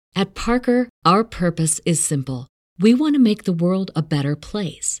At Parker, our purpose is simple. We want to make the world a better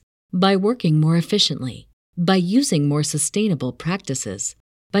place by working more efficiently, by using more sustainable practices,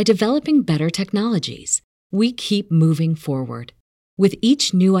 by developing better technologies. We keep moving forward. With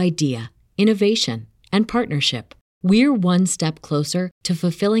each new idea, innovation, and partnership, we're one step closer to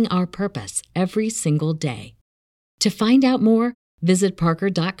fulfilling our purpose every single day. To find out more, visit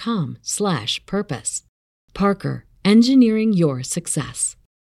parker.com/purpose. Parker, engineering your success.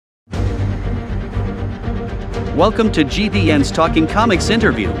 Welcome to GBN's Talking Comics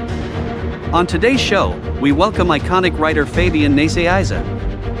interview. On today's show, we welcome iconic writer Fabian Nicieza.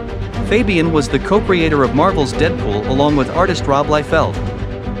 Fabian was the co-creator of Marvel's Deadpool along with artist Rob Liefeld.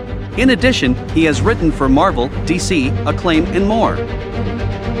 In addition, he has written for Marvel, DC, Acclaim, and more.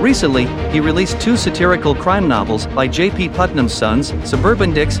 Recently, he released 2 satirical crime novels by J.P. Putnam's Sons,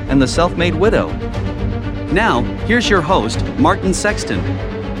 Suburban Dicks and The Self-Made Widow. Now, here's your host, Martin Sexton.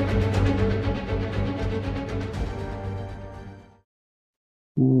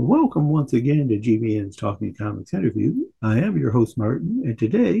 Welcome once again to GBN's Talking Comics interview. I am your host, Martin, and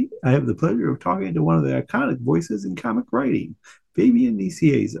today I have the pleasure of talking to one of the iconic voices in comic writing, Fabian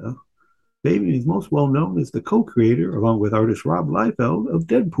Nicieza. Fabian is most well known as the co-creator, along with artist Rob Liefeld, of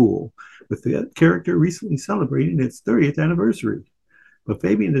Deadpool, with the character recently celebrating its 30th anniversary. But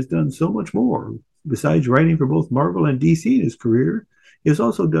Fabian has done so much more. Besides writing for both Marvel and DC in his career, he has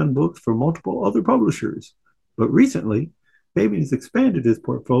also done books for multiple other publishers. But recently, Fabian has expanded his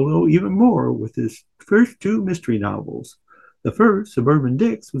portfolio even more with his first 2 mystery novels. The first, Suburban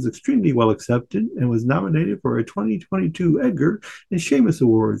Dicks, was extremely well accepted and was nominated for a 2022 Edgar and Shamus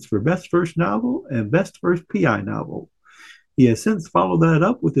Awards for Best First Novel and Best First PI Novel. He has since followed that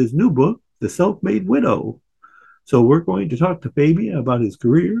up with his new book, The Self-Made Widow. So we're going to talk to Fabian about his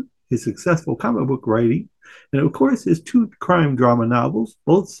career, his successful comic book writing, and of course his 2 crime drama novels,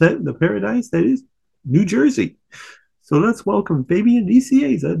 both set in the paradise that is New Jersey. So let's welcome Fabian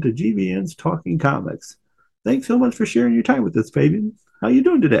Nicieza to GBN's Talking Comics. Thanks so much for sharing your time with us, Fabian. How are you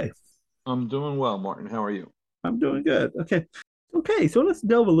doing today? I'm doing well, Martin. How are you? I'm doing good. Okay, so let's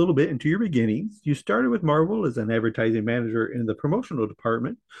delve a little bit into your beginnings. You started with Marvel as an advertising manager in the promotional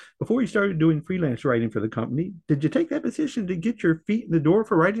department before you started doing freelance writing for the company. Did you take that position to get your feet in the door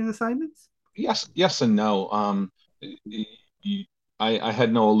for writing assignments? Yes and no. I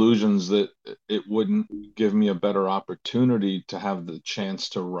had no illusions that it wouldn't give me a better opportunity to have the chance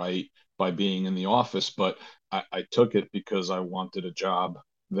to write by being in the office, but I took it because I wanted a job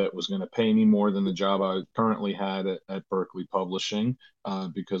that was going to pay me more than the job I currently had at Berkeley Publishing,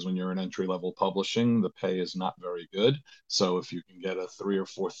 because when you're in entry-level publishing, the pay is not very good. So if you can get a $3,000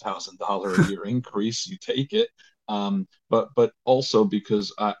 or $4,000 a year increase, you take it. But also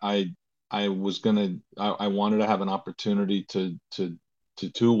because I wanted to have an opportunity to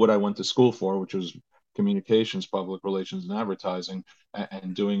do what I went to school for, which was communications, public relations, and advertising,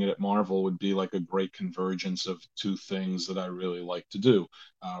 and doing it at Marvel would be like a great convergence of 2 things that I really like to do,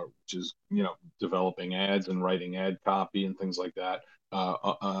 which is, developing ads and writing ad copy and things like that,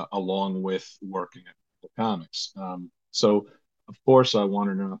 along with working at comics. So, of course, I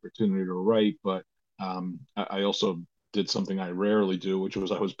wanted an opportunity to write, but I also did something I rarely do, which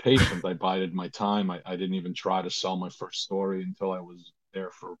was I was patient. I bided my time. I didn't even try to sell my first story until I was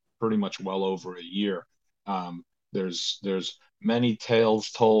there for pretty much well over a year. There's many tales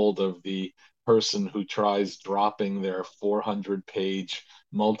told of the person who tries dropping their 400-page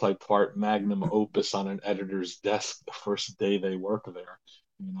multi-part magnum opus on an editor's desk the first day they work there.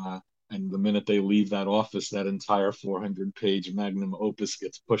 And the minute they leave that office, that entire 400-page magnum opus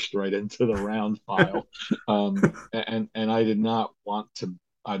gets pushed right into the round file. And I did not want to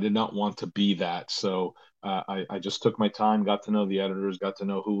be that. So I just took my time, got to know the editors, got to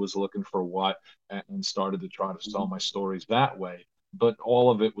know who was looking for what, and started to try to sell my stories that way. But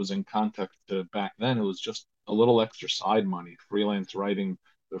all of it was in context to back then. It was just a little extra side money. Freelance writing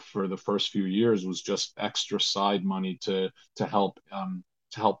for the first few years was just extra side money to help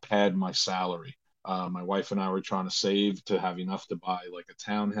pad my salary. My wife and I were trying to save to have enough to buy like a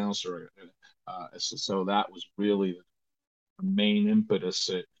townhouse, so that was really the main impetus.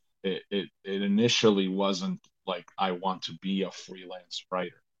 It initially wasn't like I want to be a freelance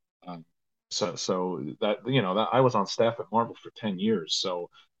writer. So that that I was on staff at Marvel for 10 years, so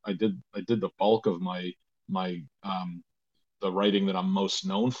I did the bulk of my the writing that I'm most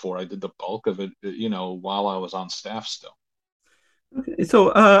known for. I did the bulk of it, while I was on staff still. Okay,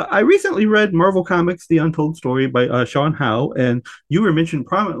 so I recently read Marvel Comics: The Untold Story by Sean Howe, and you were mentioned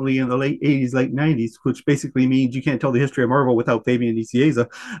prominently in the late '80s, late '90s, which basically means you can't tell the history of Marvel without Fabian Nicieza.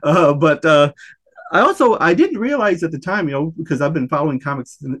 But I didn't realize at the time, because I've been following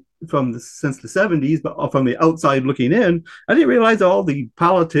comics since the '70s, but from the outside looking in, I didn't realize all the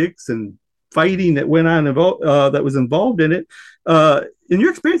politics and fighting that went on that was involved in it. In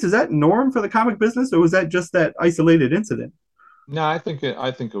your experience, is that norm for the comic business, or was that just that isolated incident? No, I think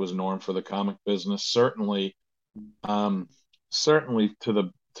it was norm for the comic business. Um, certainly to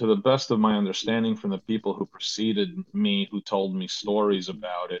the best of my understanding from the people who preceded me, who told me stories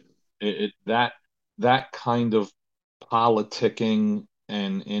about it, that kind of politicking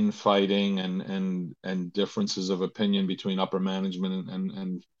and infighting and differences of opinion between upper management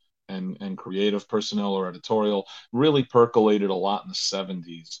and creative personnel or editorial really percolated a lot in the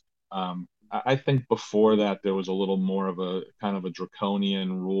 70s. I think before that there was a little more of a kind of a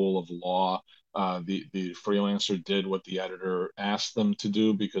draconian rule of law. The freelancer did what the editor asked them to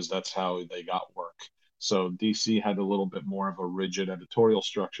do because that's how they got work. So DC had a little bit more of a rigid editorial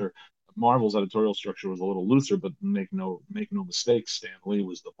structure. Marvel's editorial structure was a little looser, but make no mistake, Stan Lee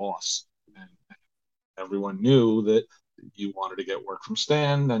was the boss, and everyone knew that you wanted to get work from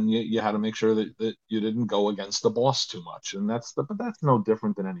Stan, and you had to make sure that you didn't go against the boss too much, and but that's no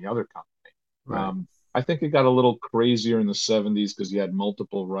different than any other company. Right. I think it got a little crazier in the 70s because you had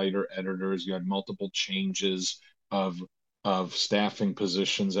multiple writer editors, you had multiple changes of staffing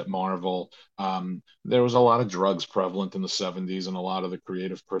positions at Marvel. There was a lot of drugs prevalent in the 70s, and a lot of the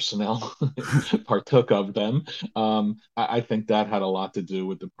creative personnel partook of them. I think that had a lot to do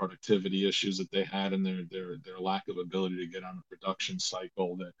with the productivity issues that they had and their lack of ability to get on a production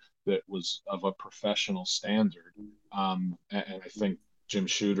cycle that was of a professional standard. And I think Jim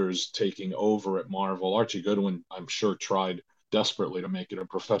Shooter's taking over at Marvel. Archie Goodwin, I'm sure, tried desperately to make it a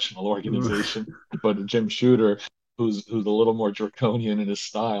professional organization, but Jim Shooter, who's a little more draconian in his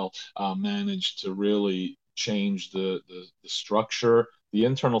style, managed to really change the structure, the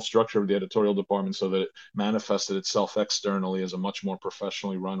internal structure of the editorial department, so that it manifested itself externally as a much more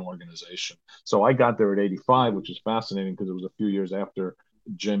professionally run organization. So I got there at 85, which is fascinating because it was a few years after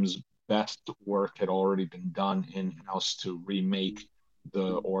Jim's best work had already been done in house to remake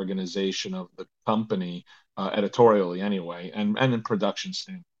the organization of the company, editorially anyway, and in production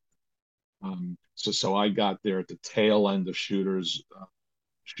standpoint. So I got there at the tail end of Shooter's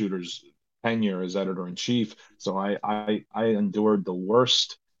tenure as editor in chief. So I endured the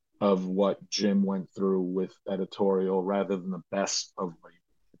worst of what Jim went through with editorial rather than the best of what.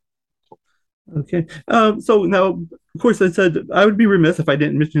 Okay. So now, of course, I said I would be remiss if I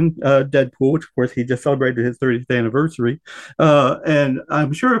didn't mention Deadpool, which, of course, he just celebrated his 30th anniversary. And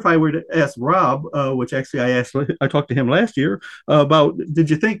I'm sure if I were to ask Rob, which actually I talked to him last year about, did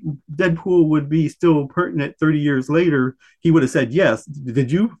you think Deadpool would be still pertinent 30 years later? He would have said yes. Did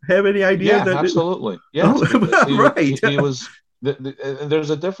you have any idea Yeah, that? absolutely. Yes, because Oh, right. he was. There's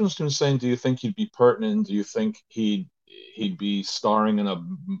a difference between saying, "Do you think he'd be pertinent? Do you think he'd be starring in a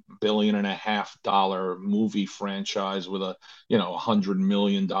 $1.5 billion movie franchise with $100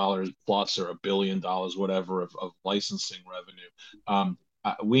 million plus or $1 billion, whatever, of licensing revenue?"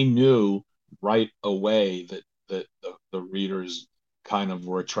 We knew right away that the readers kind of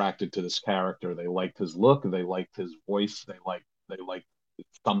were attracted to this character. They liked his look, they liked his voice, they liked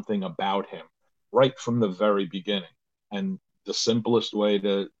something about him right from the very beginning. And the simplest way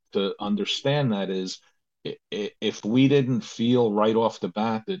to understand that is, if we didn't feel right off the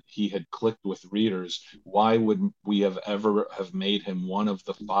bat that he had clicked with readers, why would we have ever have made him one of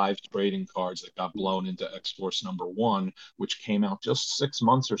the 5 trading cards that got blown into X-Force #1, which came out just 6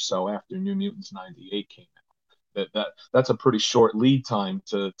 months or so after New Mutants '98 came out? That's a pretty short lead time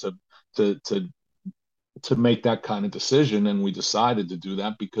to to to make that kind of decision. And we decided to do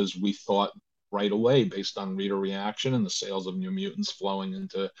that because we thought right away, based on reader reaction and the sales of New Mutants flowing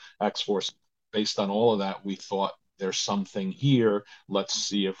into X-Force, based on all of that, we thought there's something here. Let's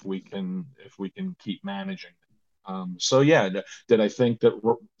see if we can keep managing. So yeah, did I think that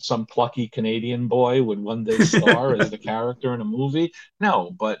some plucky Canadian boy would one day star as the character in a movie?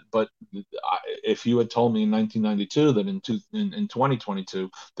 No, but if you had told me in 1992 that in 2022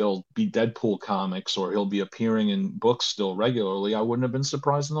 there'll be Deadpool comics or he'll be appearing in books still regularly, I wouldn't have been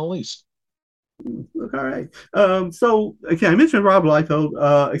surprised in the least. All right. So okay, I mentioned Rob Liefeld.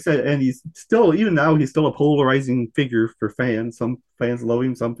 I said, and he's still, even now, he's still a polarizing figure for fans. Some fans love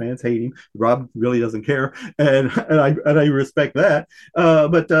him, some fans hate him. Rob really doesn't care, and I respect that.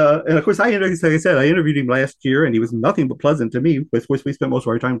 And of course, like I said, I interviewed him last year, and he was nothing but pleasant to me. With which we spent most of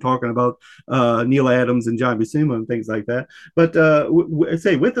our time talking about Neil Adams and John Buscema and things like that. But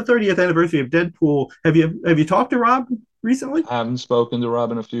say with the 30th anniversary of Deadpool, have you talked to Rob recently? I haven't spoken to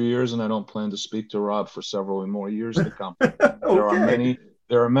Rob in a few years, and I don't plan to speak to Rob for several more years to come. There are Okay. many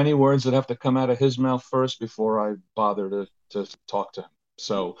there are many words that have to come out of his mouth first before I bother to talk to him.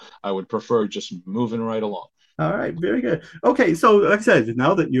 So I would prefer just moving right along. All right, very good. Okay, so like I said,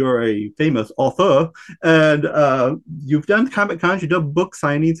 now that you're a famous author and you've done Comic Cons, you've done book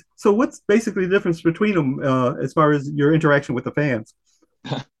signings. So what's basically the difference between them as far as your interaction with the fans?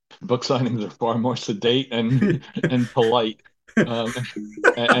 Book signings are far more sedate and polite, um,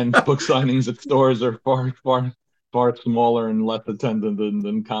 and book signings at stores are far smaller and less attended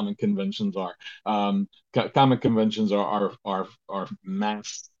than comic conventions are. Comic conventions are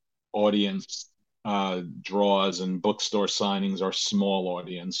mass audience draws, and bookstore signings are small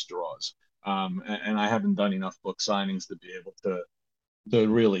audience draws. And I haven't done enough book signings to be able to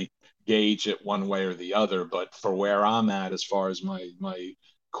really gauge it one way or the other. But for where I'm at, as far as my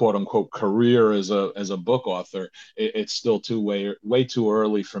quote unquote career as a book author, it's still way too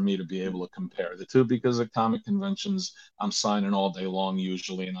early for me to be able to compare the two, because at comic conventions I'm signing all day long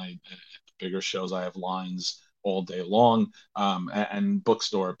usually, and I at bigger shows I have lines all day long, and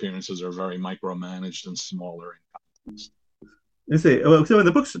bookstore appearances are very micromanaged and smaller in context. Let's see. Well, so in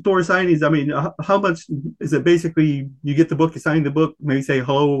the bookstore signings, I mean, how much is it? Basically, you get the book, you sign the book, maybe say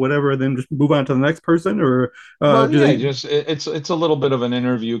hello, or whatever, then just move on to the next person, or Well, do yeah, they? just it's a little bit of an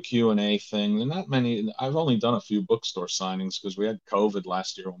interview Q&A thing. And not many. I've only done a few bookstore signings because we had COVID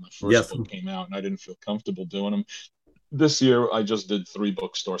last year when my first Yes. book came out, and I didn't feel comfortable doing them. This year, I just did three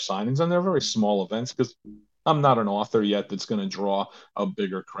bookstore signings, and they're very small events because I'm not an author yet that's going to draw a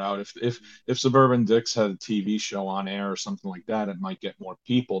bigger crowd. If Suburban Dicks had a TV show on air or something like that, it might get more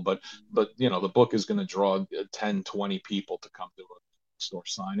people. But the book is going to draw 10, 20 people to come to a store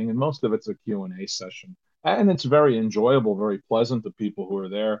signing, and most of it's a Q&A session. And it's very enjoyable, very pleasant. The people who are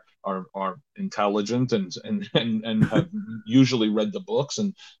there are intelligent and have usually read the books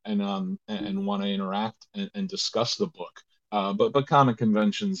and want to interact and discuss the book. But comic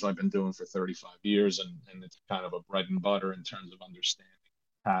conventions I've been doing for 35 years, and it's kind of a bread and butter in terms of understanding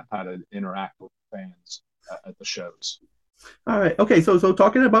how to interact with fans at the shows. All right. Okay. So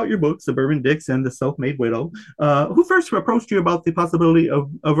talking about your book, Suburban Dicks and the Self-Made Widow, who first approached you about the possibility of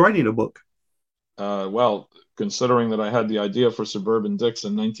writing a book? Well, considering that I had the idea for Suburban Dicks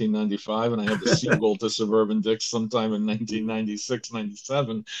in 1995, and I had the sequel to Suburban Dicks sometime in 1996,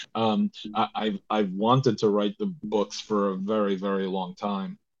 97, I've wanted to write the books for a very, very long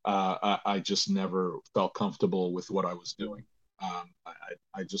time. I just never felt comfortable with what I was doing.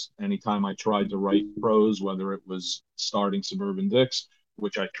 I just, anytime I tried to write prose, whether it was starting Suburban Dicks,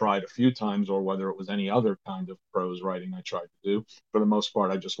 which I tried a few times, or whether it was any other kind of prose writing I tried to do, for the most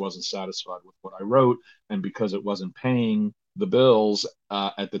part, I just wasn't satisfied with what I wrote. And because it wasn't paying the bills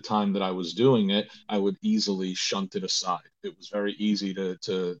at the time that I was doing it, I would easily shunt it aside. It was very easy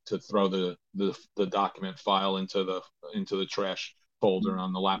to throw the document file into the trash folder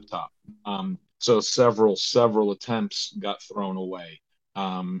on the laptop. So several attempts got thrown away.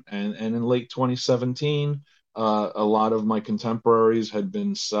 And in late 2017, a lot of my contemporaries had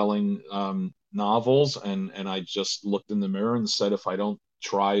been selling novels, and I just looked in the mirror and said, if I don't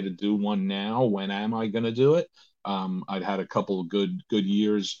try to do one now, when am I going to do it? I'd had a couple of good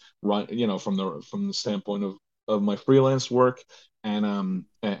years run, from the standpoint of my freelance work, and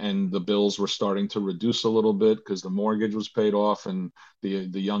the bills were starting to reduce a little bit because the mortgage was paid off, and the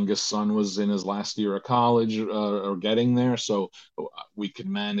youngest son was in his last year of college, or getting there, so we could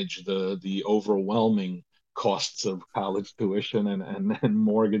manage the overwhelming costs of college tuition and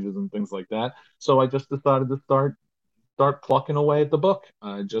mortgages and things like that. So I just decided to start plucking away at the book,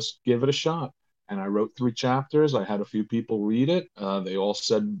 just give it a shot. And I wrote three chapters. I had a few people read it. They all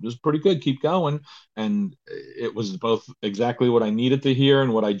said it was pretty good. Keep going. And it was both exactly what I needed to hear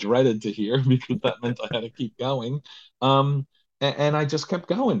and what I dreaded to hear because that meant I had to keep going. And I just kept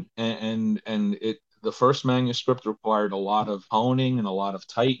going. And it the first manuscript required a lot of honing and a lot of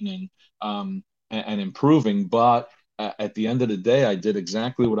tightening, and improving. But at the end of the day, I did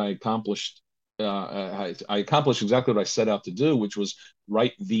exactly what I accomplished. I accomplished exactly what I set out to do, which was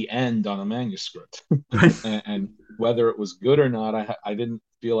write the end on a manuscript. And whether it was good or not, I didn't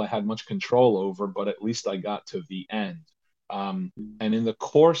feel I had much control over, but at least I got to the end. And in the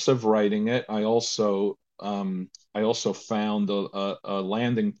course of writing it, I also found a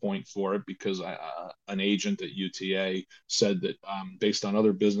landing point for it because an agent at UTA said that, based on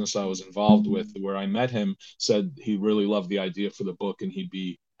other business I was involved with, where I met him, said he really loved the idea for the book and he'd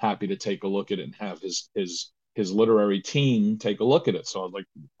be happy to take a look at it and have his literary team take a look at it. So I was like,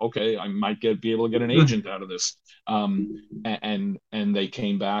 okay, I might be able to get an agent out of this. And they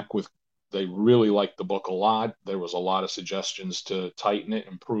came back with, they really liked the book a lot. There was a lot of suggestions to tighten it,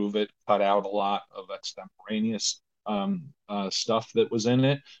 improve it, cut out a lot of extemporaneous stuff that was in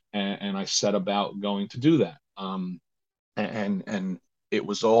it, and I set about going to do that. And it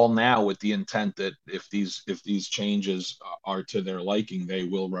was all now with the intent that if these changes are to their liking, they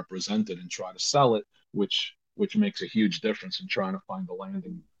will represent it and try to sell it, which makes a huge difference in trying to find the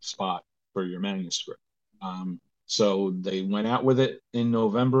landing spot for your manuscript. So they went out with it in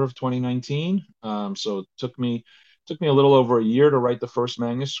November of 2019. So it took me a little over a year to write the first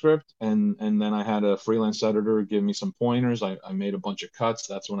manuscript, and then I had a freelance editor give me some pointers. I made a bunch of cuts.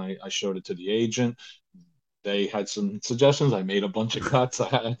 That's when I showed it to the agent. They had some suggestions. I made a bunch of cuts.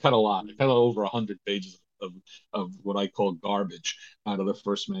 I cut a lot. I cut over 100 pages of what I call garbage out of the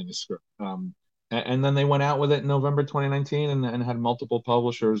first manuscript. And then they went out with it in November 2019, and had multiple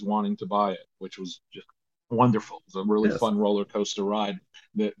publishers wanting to buy it, which was just wonderful. It was a really Yes. fun roller coaster ride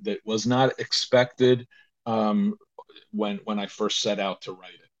that was not expected when I first set out to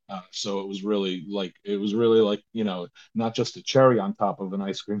write it. So it was really like not just a cherry on top of an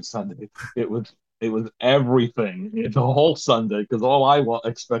ice cream sundae. It was everything the whole Sunday, because all I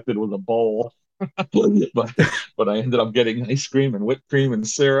expected was a bowl. but but I ended up getting ice cream and whipped cream and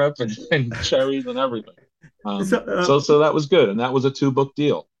syrup and cherries and everything. So, So that was good, and that was a 2 book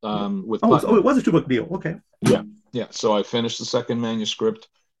deal with so it Putnam. was a 2 book deal. Okay. Yeah, yeah. So I finished the second manuscript.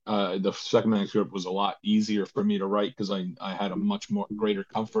 The second manuscript was a lot easier for me to write because I had a much more greater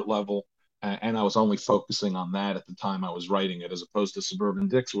comfort level, and I was only focusing on that at the time I was writing it, as opposed to Suburban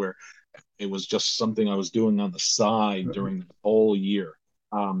Dicks, where it was just something I was doing on the side during the whole year.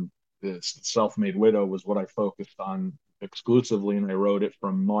 The Self-Made Widow was what I focused on exclusively, and I wrote it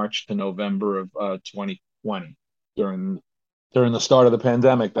from March to November of 2020 during the start of the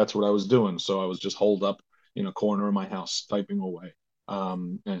pandemic. That's what I was doing. So I was just holed up in a corner of my house typing away.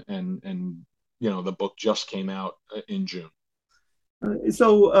 And the book just came out in June.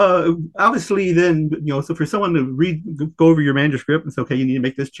 Obviously, then so for someone to go over your manuscript and say, okay, you need to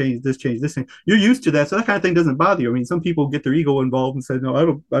make this change, this change, this thing. You're used to that, so that kind of thing doesn't bother you. I mean, some people get their ego involved and say, no, I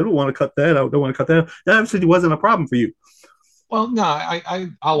don't want to cut that. I don't want to cut that. That obviously wasn't a problem for you. Well, no,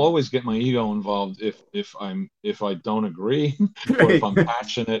 I'll always get my ego involved if I don't agree or if Right. I'm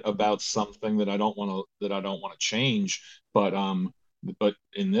passionate about something that I don't want to change. But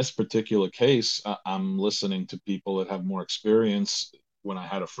in this particular case, I'm listening to people that have more experience. When I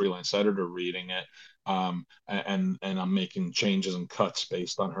had a freelance editor reading it, and I'm making changes and cuts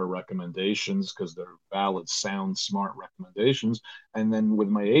based on her recommendations, because they're valid, sound, smart recommendations. And then with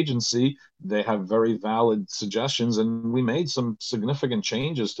my agency, they have very valid suggestions, and we made some significant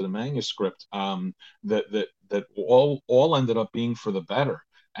changes to the manuscript, that all ended up being for the better.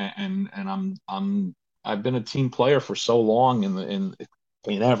 And I've been a team player for so long in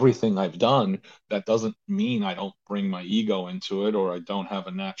everything I've done. That doesn't mean I don't bring my ego into it, or I don't have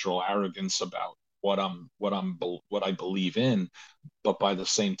a natural arrogance about what I believe in. But by the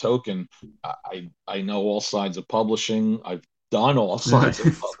same token, I know all sides of publishing. I've done all sides of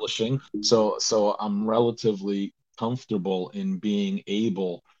Nice. publishing, so I'm relatively comfortable in being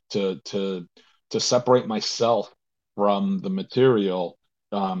able to separate myself from the material,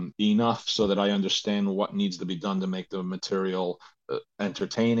 enough so that I understand what needs to be done to make the material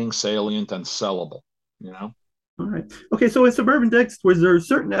entertaining, salient, and sellable. You know. All right. Okay. So in Suburban Dex, was there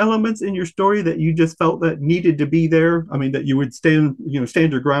certain elements in your story that you just felt that needed to be there? I mean, that you would stand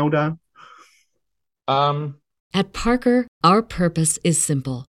your ground on? Um, At Parker, our purpose is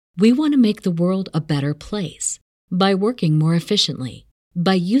simple. We want to make the world a better place by working more efficiently,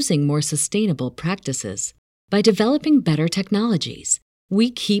 by using more sustainable practices, by developing better technologies. We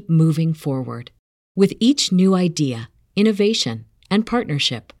keep moving forward. With each new idea, innovation, and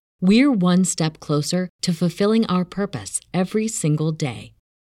partnership, we're one step closer to fulfilling our purpose every single day.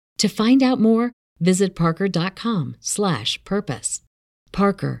 To find out more, visit parker.com/purpose.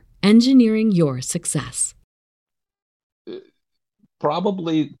 Parker, engineering your success.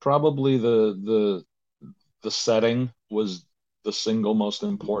 probably the setting was the single most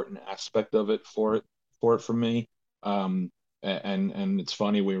important aspect of it for me. And it's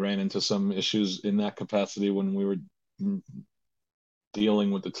funny, we ran into some issues in that capacity when we were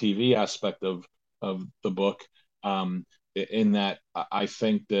dealing with the TV aspect of the book. In that I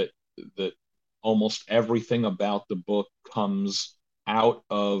think that almost everything about the book comes out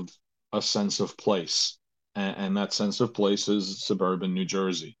of a sense of place, and that sense of place is suburban New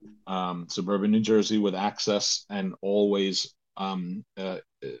Jersey. Suburban New Jersey with access, and always a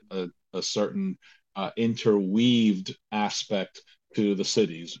certain interweaved aspect to the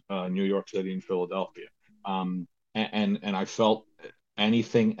cities, New York City and Philadelphia. And I felt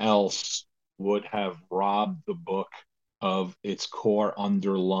anything else would have robbed the book of its core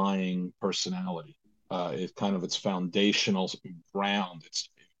underlying personality. It's kind of its foundational ground. It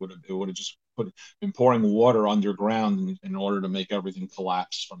would have just been pouring water underground in order to make everything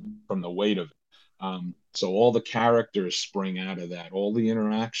collapse from the weight of it. So all the characters spring out of that. All the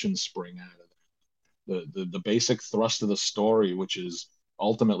interactions spring out of that. The basic thrust of the story, which is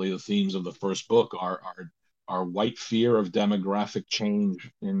ultimately the themes of the first book, are white fear of demographic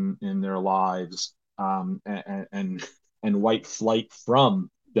change in their lives, and white flight from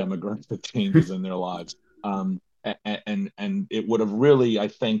demographic changes in their lives. And it would have really, I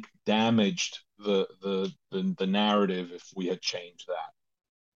think, damaged the narrative if we had changed that.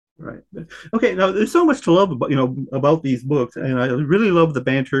 Right. Okay. Now, there's so much to love about about these books, and I really love the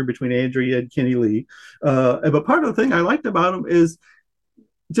banter between Andrea and Kenny Lee. But part of the thing I liked about them is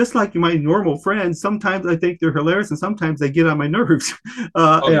just like my normal friends. Sometimes I think they're hilarious, and sometimes they get on my nerves.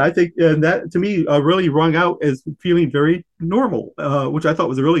 Oh And yeah, I think that to me really rung out as feeling very normal, which I thought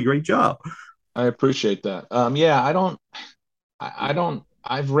was a really great job. I appreciate that. Yeah, I don't.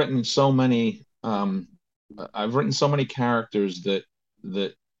 I've written so many characters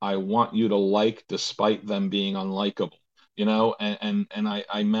that I want you to like despite them being unlikable, and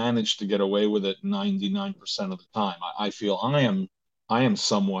I managed to get away with it 99% of the time. I feel I am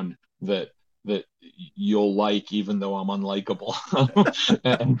someone that you'll like even though I'm unlikable.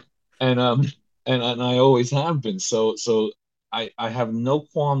 and and and I always have been. So I have no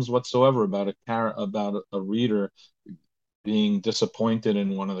qualms whatsoever about about a reader being disappointed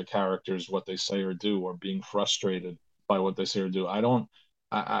in one of the characters, what they say or do, or being frustrated by what they say or do. I don't.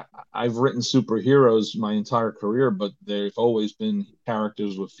 I've written superheroes my entire career, but they've always been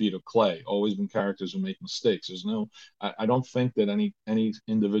characters with feet of clay. Always been characters who make mistakes. There's no. I don't think that any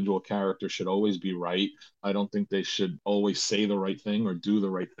individual character should always be right. I don't think they should always say the right thing or do the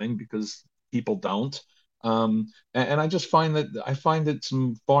right thing because people don't. And I just find that I find it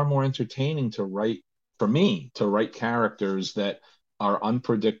some far more entertaining to write for me to write characters that are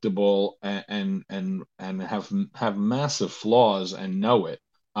unpredictable and have massive flaws and know it.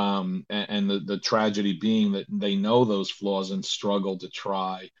 And the tragedy being that they know those flaws and struggle to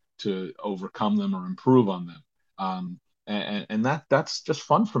try to overcome them or improve on them. And that's just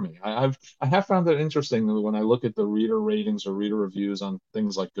fun for me. I have found it interesting that when I look at the reader ratings or reader reviews on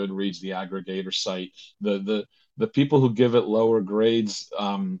things like Goodreads, the aggregator site, the people who give it lower grades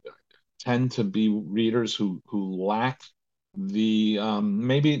tend to be readers who lack the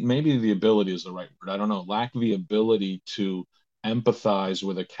maybe the ability is the right word. I don't know. Lack the ability to empathize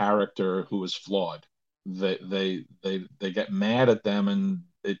with a character who is flawed. They get mad at them and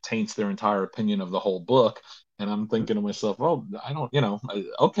it taints their entire opinion of the whole book. And I'm thinking to myself, oh, I don't,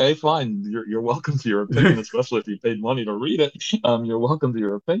 okay, fine. You're welcome to your opinion, especially if you paid money to read it. You're welcome to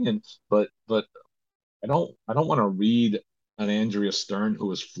your opinion, but I don't want to read an Andrea Stern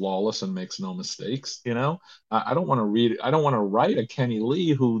who is flawless and makes no mistakes. I don't want to read. I don't want to write a Kenny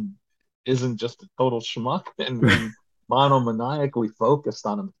Lee who isn't just a total schmuck and monomaniacally focused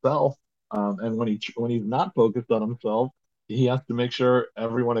on himself. And when he's not focused on himself, he has to make sure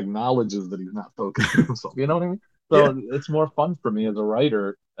everyone acknowledges that he's not focused on himself. You know what I mean? Yeah. So it's more fun for me as a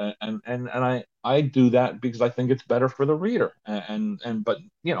writer, and I do that because I think it's better for the reader. And but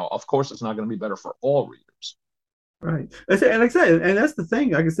of course, it's not going to be better for all readers. Right. And like I said, and that's the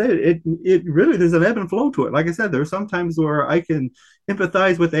thing. Like I said, it really there's an ebb and flow to it. Like I said, there are some times where I can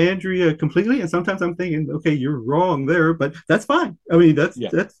empathize with Andrea completely, and sometimes I'm thinking, okay, you're wrong there, but that's fine. I mean, Yeah.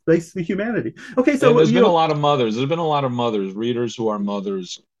 that's basically humanity. Okay, And so there's been a lot of mothers. There's been a lot of mothers, readers who are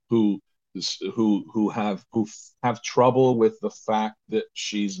mothers who who have trouble with the fact that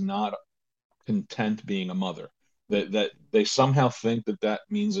she's not content being a mother. That they somehow think that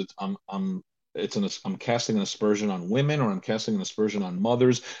means I'm casting an aspersion on women or I'm casting an aspersion on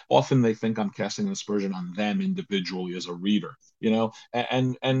mothers. Often they think I'm casting an aspersion on them individually as a reader,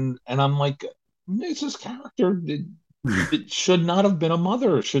 and I'm like, this character it should not have been a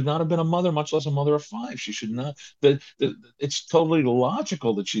mother, should not have been a mother, much less a mother of five. She should not. It's totally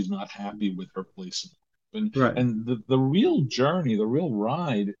logical that she's not happy with her place in life. right. And the real journey, the real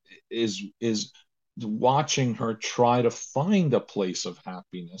ride is watching her try to find a place of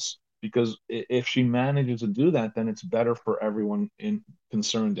happiness. Because if she manages to do that, then it's better for everyone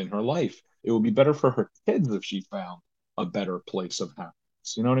concerned in her life. It would be better for her kids if she found a better place of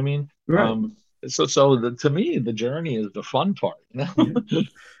happiness. You know what I mean? Right. To me, the journey is the fun part. Yeah.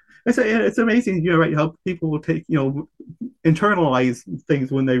 It's amazing, right, how people will take, internalize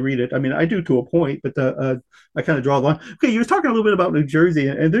things when they read it. I mean, I do to a point, but I kind of draw the line. Okay, you were talking a little bit about New Jersey,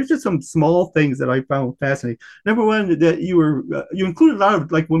 and there's just some small things that I found fascinating. Number one, that you included a lot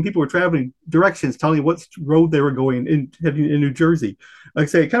of, like, when people were traveling, directions telling you what road they were going in New Jersey. Like I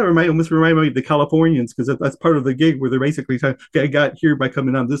say, it kind of almost reminded me of the Californians, because that's part of the gig where they're basically saying, okay, I got here by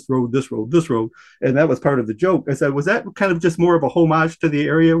coming on this road, this road, this road, and that was part of the joke. I said, was that kind of just more of a homage to the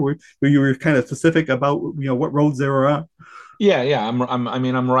area where you were kind of specific about what roads they were on? Yeah. I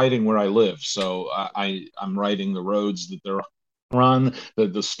mean, I'm writing where I live, so I'm writing the roads that they're on.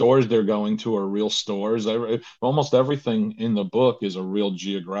 The stores they're going to are real stores. Almost everything in the book is a real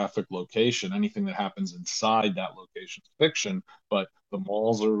geographic location. Anything that happens inside that location is fiction, but the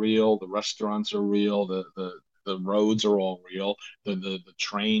malls are real, the restaurants are real, the roads are all real. The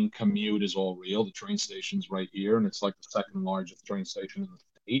train commute is all real. The train station's right here, and it's like the second largest train station in the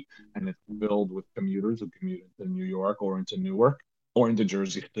state, and it's filled with commuters who commute into New York or into Newark or into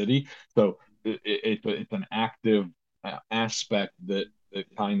Jersey City. So it's an active aspect that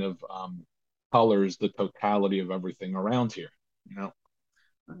kind of colors the totality of everything around here. You know.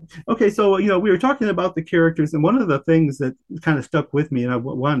 Okay, so we were talking about the characters, and one of the things that kind of stuck with me, and I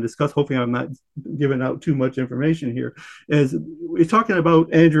want to discuss. Hopefully, I'm not giving out too much information here. Is we're talking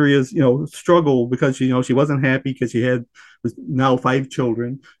about Andrea's struggle, because she wasn't happy because she had now 5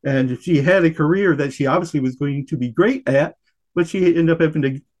 children, and she had a career that she obviously was going to be great at, but she ended up having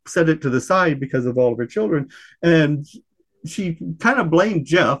to set it to the side because of all of her children, and she kind of blamed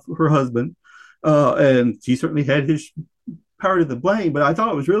Jeff, her husband, and she certainly had his part of the blame. But I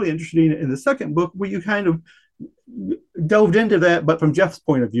thought it was really interesting in the second book where you kind of delved into that, but from Jeff's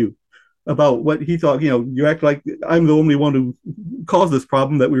point of view, about what he thought. You act like I'm the only one who caused this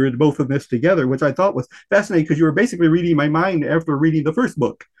problem, that we were both in this together, which I thought was fascinating, because you were basically reading my mind after reading the first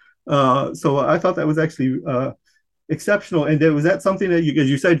book. So I thought that was actually exceptional. And was that something that you,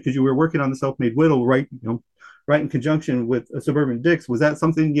 as you said, because you were working on the Self-Made Widow, right? Right in conjunction with Suburban Dicks, was that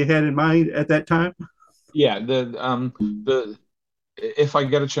something you had in mind at that time? Yeah, the if I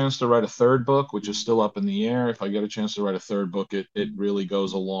get a chance to write a third book, which is still up in the air, if I get a chance to write a third book, it really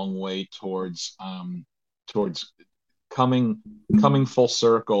goes a long way towards coming coming full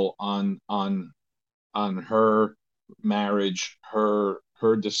circle on her marriage, her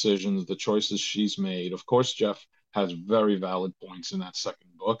decisions, the choices she's made. Of course, Jeff has very valid points in that second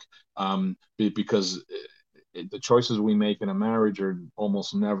book, because the choices we make in a marriage are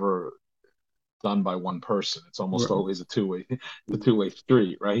almost never done by one person. It's almost Right. always a two way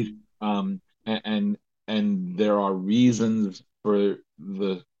street, right? And there are reasons for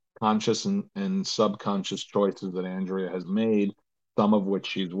the conscious and subconscious choices that Andrea has made, some of which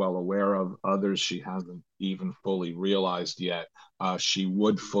she's well aware of, others she hasn't even fully realized yet. She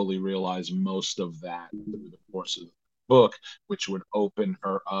would fully realize most of that through the course of the book, which would open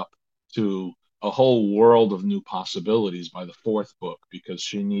her up to a whole world of new possibilities by the fourth book, because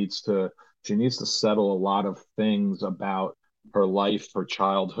she needs to settle a lot of things about her life, her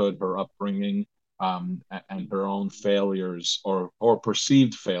childhood, her upbringing, and her own failures or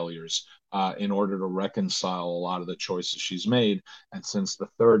perceived failures, in order to reconcile a lot of the choices she's made. And since the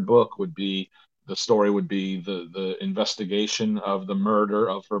third book would be the story would be the investigation of the murder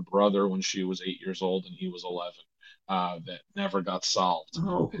of her brother when she was 8 years old and he was 11, that never got solved.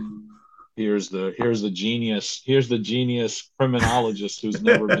 Oh. Here's the genius criminologist who's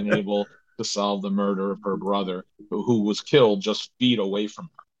never been able to solve the murder of her brother, who was killed just feet away from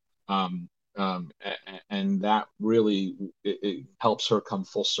her. And that really it helps her come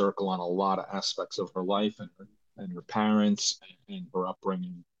full circle on a lot of aspects of her life and her parents and her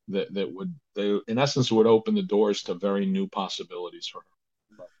upbringing, that would they in essence would open the doors to very new possibilities for her.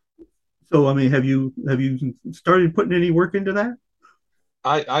 So, I mean, have you started putting any work into that?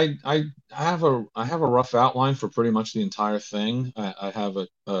 I have a rough outline for pretty much the entire thing. I have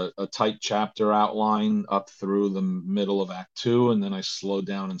a tight chapter outline up through the middle of Act Two, and then I slowed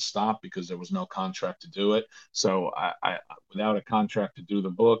down and stopped because there was no contract to do it. So without a contract to do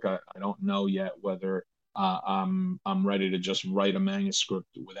the book, I don't know yet whether I'm ready to just write a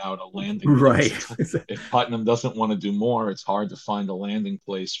manuscript without a landing place. Right. If Putnam doesn't want to do more, it's hard to find a landing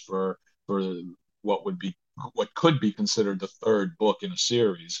place for what would be what could be considered the third book in a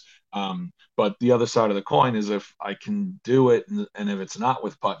series. But the other side of the coin is, if I can do it, and if it's not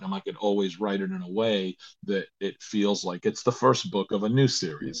with Putnam, I could always write it in a way that it feels like it's the first book of a new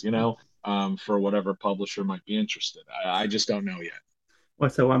series, for whatever publisher might be interested. I just don't know yet. Well,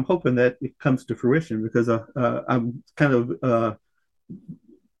 so I'm hoping that it comes to fruition, because I'm kind of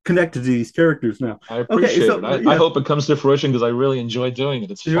connected to these characters now. I Okay, appreciate so it. I yeah, hope it comes to fruition because I really enjoy doing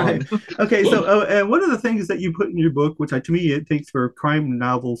it. It's right. fun. Okay, so and one of the things that you put in your book, which to me it takes for crime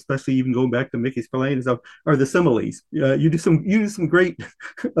novels, especially even going back to Mickey Spillane and stuff, are the similes. You do some great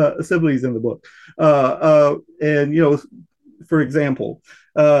similes in the book, and for example,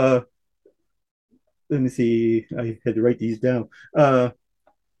 uh, let me see, I had to write these down.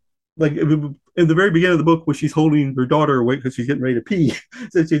 Like in the very beginning of the book, where she's holding her daughter away because she's getting ready to pee,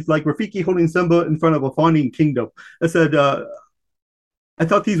 so she's like Rafiki holding Simba in front of a fawning kingdom. I said, I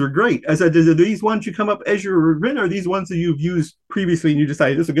thought these were great. I said, are these ones you come up as you're written, or are these ones that you've used previously and you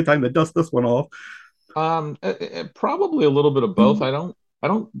decided this is a good time to dust this one off? Probably a little bit of both. I don't,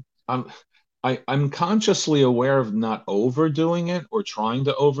 I'm, I'm consciously aware of not overdoing it or trying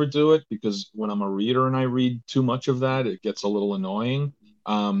to overdo it because when I'm a reader and I read too much of that, it gets a little annoying.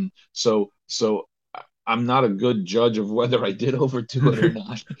 So I'm not a good judge of whether I did overdo it or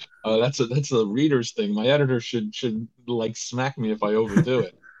not. That's a reader's thing. My editor should like smack me if I overdo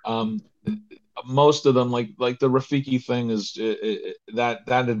it. Um, most of them like the Rafiki thing is that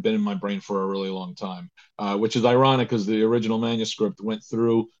had been in my brain for a really long time, which is ironic because the original manuscript went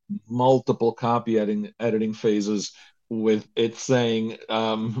through multiple copy editing phases with it saying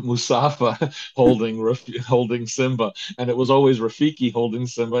Musafa holding Simba, and it was always Rafiki holding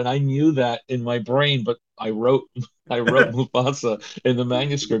Simba, and I knew that in my brain, but I wrote Mufasa in the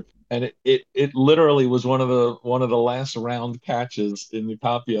manuscript, and it literally was one of the last round catches in the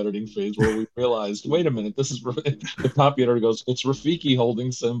copy editing phase where we realized, wait a minute, this is the copy editor goes, it's Rafiki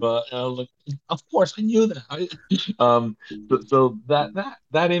holding Simba, and I was like, of course I knew that. So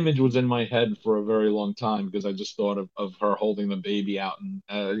that image was in my head for a very long time because I just thought of her holding the baby out and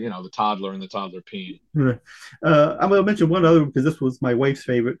the toddler and the toddler peeing. I'm going to mention one other because this was my wife's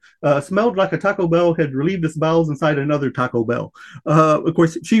favorite. Smelled like a Taco Bell had relieved its bowels inside another Taco Bell. Of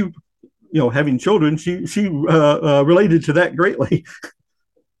course, she, having children, she related to that greatly.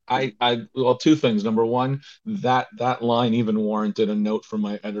 Well, two things. Number one, that line even warranted a note from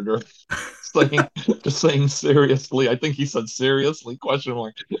my editor saying, just saying seriously. I think he said seriously, question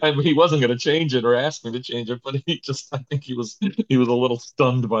mark. And he wasn't going to change it or ask me to change it, but I think he was a little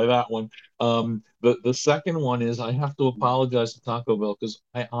stunned by that one. The second one is I have to apologize to Taco Bell because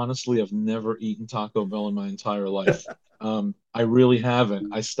I honestly have never eaten Taco Bell in my entire life. I really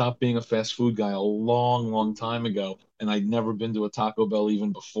haven't. I stopped being a fast food guy a long, long time ago, and I'd never been to a Taco Bell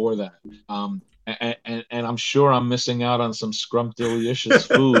even before that. And I'm sure I'm missing out on some scrumptious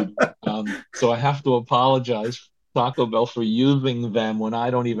food. So I have to apologize, Taco Bell, for using them when I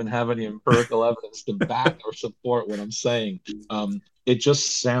don't even have any empirical evidence to back or support what I'm saying. It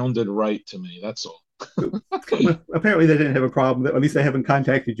just sounded right to me. That's all. Well, apparently, they didn't have a problem. At least they haven't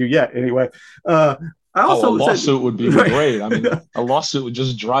contacted you yet. Anyway, I Oh, a also said, lawsuit would be right. great. I mean, a lawsuit would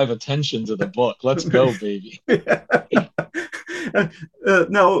just drive attention to the book. Let's go, baby.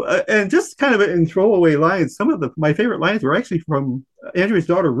 No, and just kind of in throwaway lines, some of my favorite lines were actually from Andrew's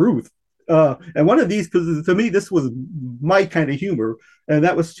daughter Ruth. And one of these, because to me this was my kind of humor, and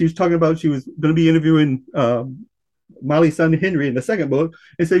that was she was talking about she was going to be interviewing Molly's son Henry in the second book,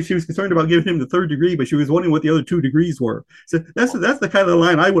 and said she was concerned about giving him the third degree, but she was wondering what the other two degrees were. So that's the kind of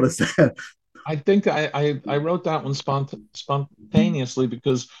line I would have said. I think I wrote that one spontaneously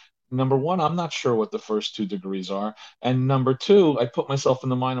because number one, I'm not sure what the first two degrees are, and number two, I put myself in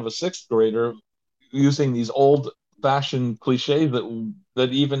the mind of a sixth grader using these old fashioned cliches that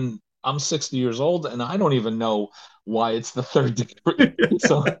even I'm 60 years old and I don't even know why it's the third degree.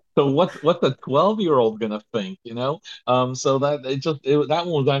 So what the 12-year-old gonna think, you know? So that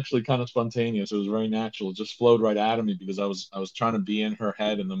one was actually kind of spontaneous. It was very natural. It just flowed right out of me because I was trying to be in her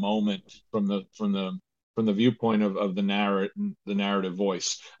head in the moment from the viewpoint of the narrative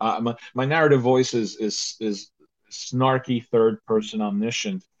voice. My narrative voice is snarky third person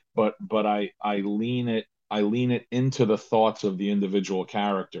omniscient, but I lean it into the thoughts of the individual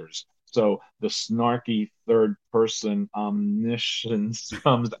characters. So the snarky third person omniscience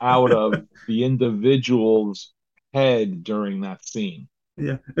comes out of the individual's head during that scene.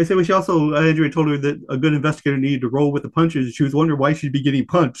 Yeah, I say she also Andrea told her that a good investigator needed to roll with the punches. She was wondering why she'd be getting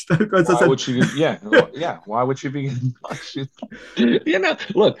punched. Because I Why said, would she? Yeah, yeah. Why would she be getting punched?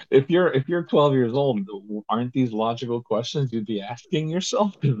 Look, if you're 12 years old, aren't these logical questions you'd be asking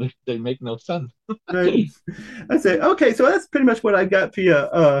yourself? Because they make no sense. right. I say, okay, so that's pretty much what I got for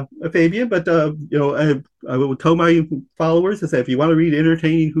you, Fabian. But I will tell my followers to say, if you want to read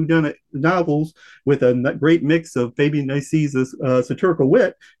entertaining whodunit novels with a great mix of Fabian Niciez's satirical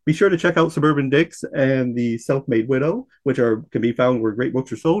wit, be sure to check out Suburban Dicks and The Self-Made Widow, which can be found where great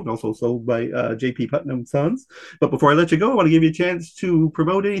books are sold, and also sold by J.P. Putnam Sons. But before I let you go, I want to give you a chance to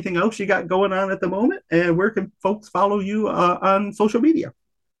promote anything else you got going on at the moment, and where can folks follow you on social media?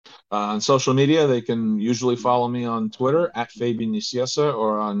 On social media, they can usually follow me on Twitter at Fabian Nicieza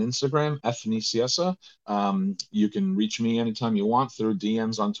or on Instagram, fnicieza. You can reach me anytime you want through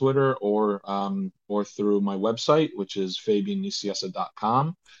DMs on Twitter or through my website, which is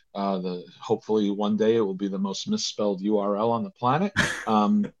fabiannicieza.com. Hopefully one day it will be the most misspelled URL on the planet.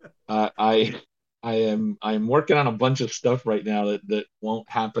 I am working on a bunch of stuff right now that won't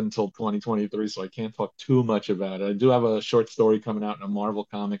happen until 2023, so I can't talk too much about it. I do have a short story coming out in a Marvel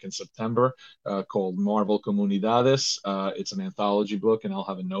comic in September called Marvel Comunidades. It's an anthology book, and I'll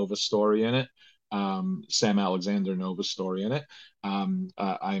have a Nova story in it. Sam Alexander Nova story in it.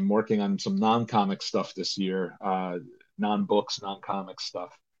 I'm working on some non-comic stuff this year, non-books, non-comic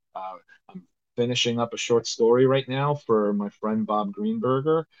stuff. I'm finishing up a short story right now for my friend Bob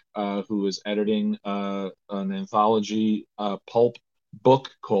Greenberger, who is editing an anthology pulp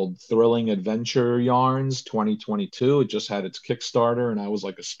book called Thrilling Adventure Yarns 2022. It just had its Kickstarter, and I was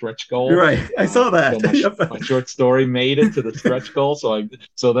like a stretch goal. Right, I saw that. So my short story made it to the stretch goal, so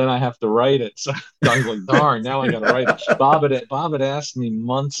then I have to write it. So I was like, darn, now I got to write it. Bob had asked me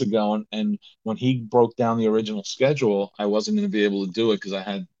months ago, and when he broke down the original schedule, I wasn't going to be able to do it because I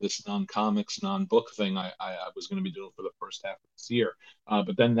had this non-comics, non-book thing I was going to be doing for the first half of this year.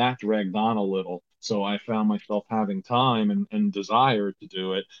 But then that dragged on a little. So I found myself having time and desire to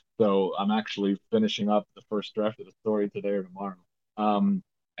do it. So I'm actually finishing up the first draft of the story today or tomorrow. And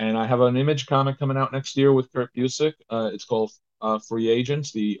I have an Image comic coming out next year with Kurt Busiek. It's called Free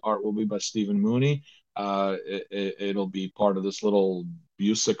Agents. The art will be by Stephen Mooney. It'll be part of this little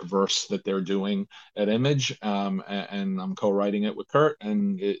Busiek verse that they're doing at Image, and I'm co-writing it with Kurt.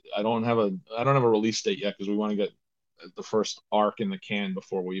 And I don't have a release date yet because we want to get the first arc in the can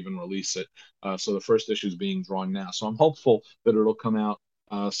before we even release it. So the first issue is being drawn now. So I'm hopeful that it'll come out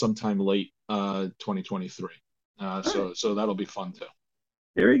sometime late 2023. So that'll be fun too.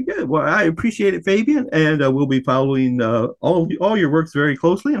 Very good. Well, I appreciate it, Fabian, and we'll be following all your works very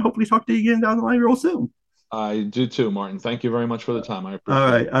closely, and hopefully talk to you again down the line real soon. I do too, Martin. Thank you very much for the time. I appreciate it.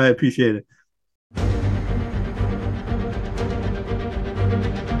 All right, I appreciate it.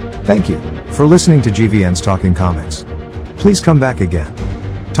 Thank you for listening to GVN's Talking Comics. Please come back again.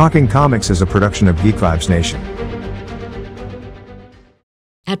 Talking Comics is a production of Geek Vibes Nation.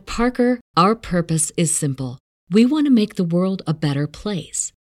 At Parker, our purpose is simple. We want to make the world a better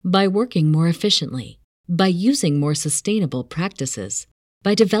place by working more efficiently, by using more sustainable practices,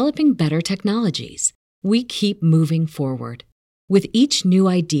 by developing better technologies. We keep moving forward. With each new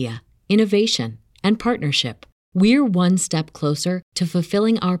idea, innovation, and partnership, we're one step closer to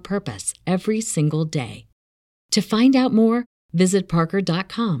fulfilling our purpose every single day. To find out more, visit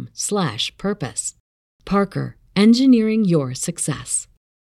parker.com/purpose. Parker, engineering your success.